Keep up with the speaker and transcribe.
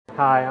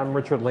Hi, I'm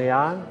Richard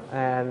Leon,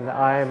 and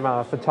I'm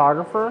a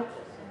photographer.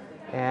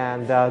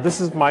 And this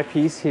is my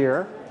piece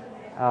here.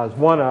 It's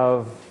one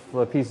of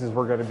the pieces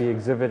we're going to be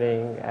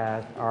exhibiting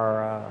at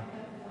our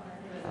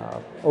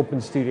open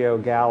studio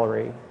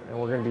gallery. And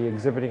we're going to be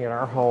exhibiting in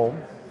our home.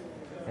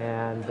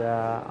 And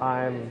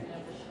I'm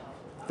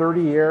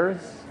 30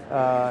 years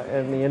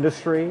in the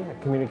industry,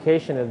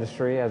 communication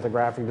industry, as a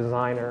graphic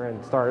designer,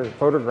 and started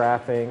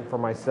photographing for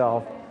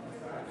myself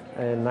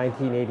in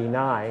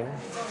 1989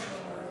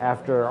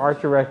 after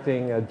art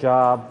directing a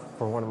job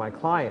for one of my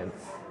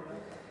clients.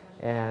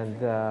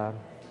 And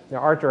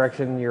art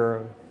direction,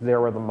 you're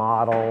there with a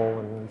model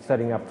and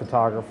setting up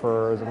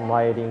photographers and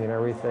lighting and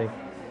everything.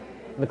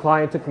 And the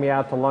client took me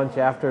out to lunch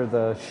after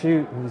the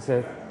shoot, and he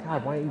said,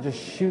 "God, why don't you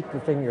just shoot the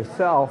thing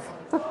yourself?"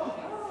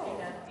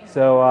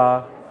 So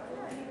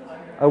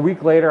a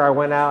week later, I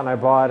went out and I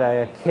bought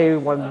a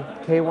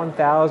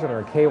K1000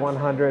 or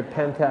K100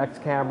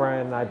 Pentax camera,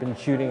 and I've been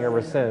shooting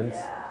ever since.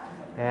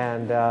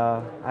 And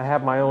I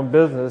have my own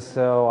business,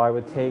 so I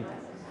would take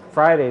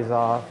Fridays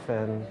off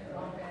and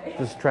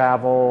just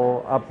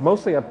travel up,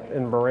 mostly up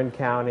in Marin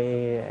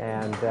County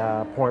and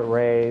Point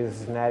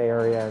Reyes in that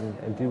area,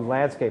 and do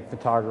landscape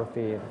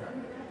photography.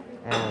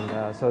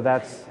 And so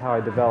that's how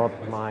I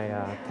developed my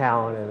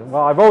talent. And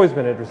well, I've always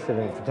been interested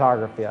in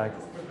photography. I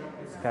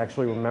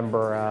actually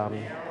remember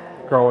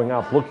growing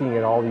up looking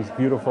at all these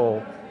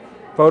beautiful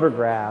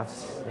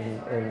photographs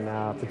in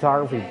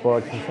photography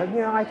books and said,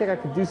 I think I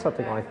could do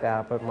something like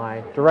that. But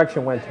my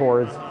direction went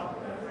towards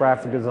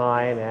graphic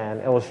design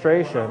and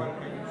illustration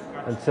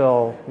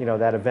until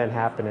that event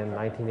happened in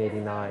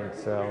 1989.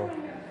 So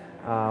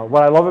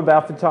what I love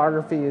about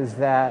photography is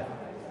that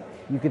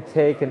you could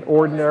take an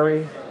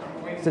ordinary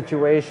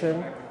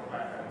situation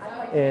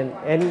in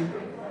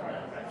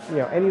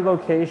any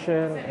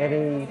location,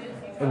 any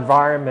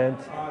environment,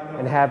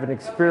 and have an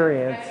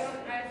experience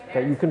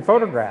that you can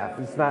photograph.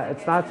 It's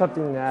not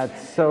something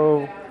that's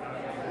so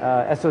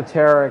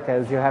esoteric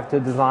as you have to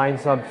design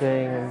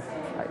something. And,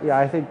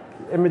 I think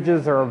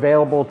images are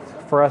available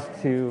for us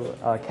to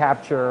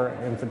capture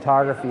in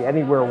photography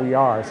anywhere we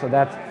are. So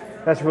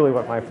that's really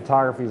what my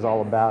photography is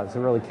all about. It's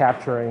really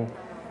capturing.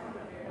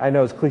 I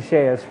know it's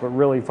cliche-ish, but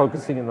really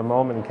focusing in the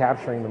moment and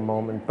capturing the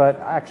moment, but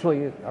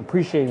actually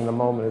appreciating the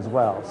moment as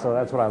well. So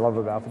that's what I love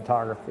about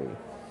photography.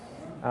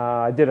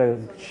 I did a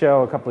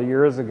show a couple of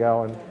years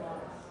ago,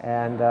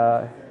 and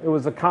it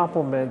was a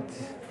compliment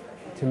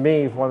to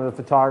me. One of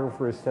the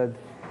photographers said,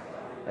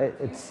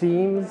 "It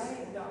seems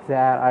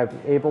that I'm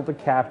able to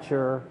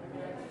capture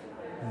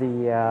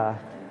the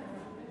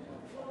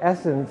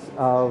essence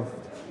of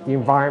the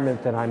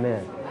environment that I'm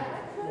in."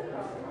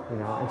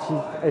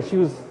 And she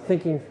was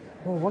thinking,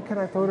 "Well, what can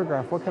I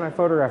photograph? What can I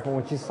photograph?" And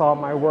when she saw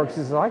my work,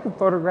 she said, "I can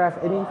photograph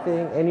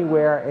anything,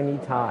 anywhere,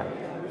 anytime."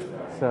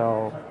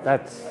 So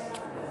that's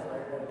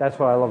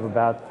what I love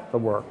about the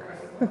work.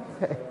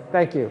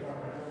 Thank you.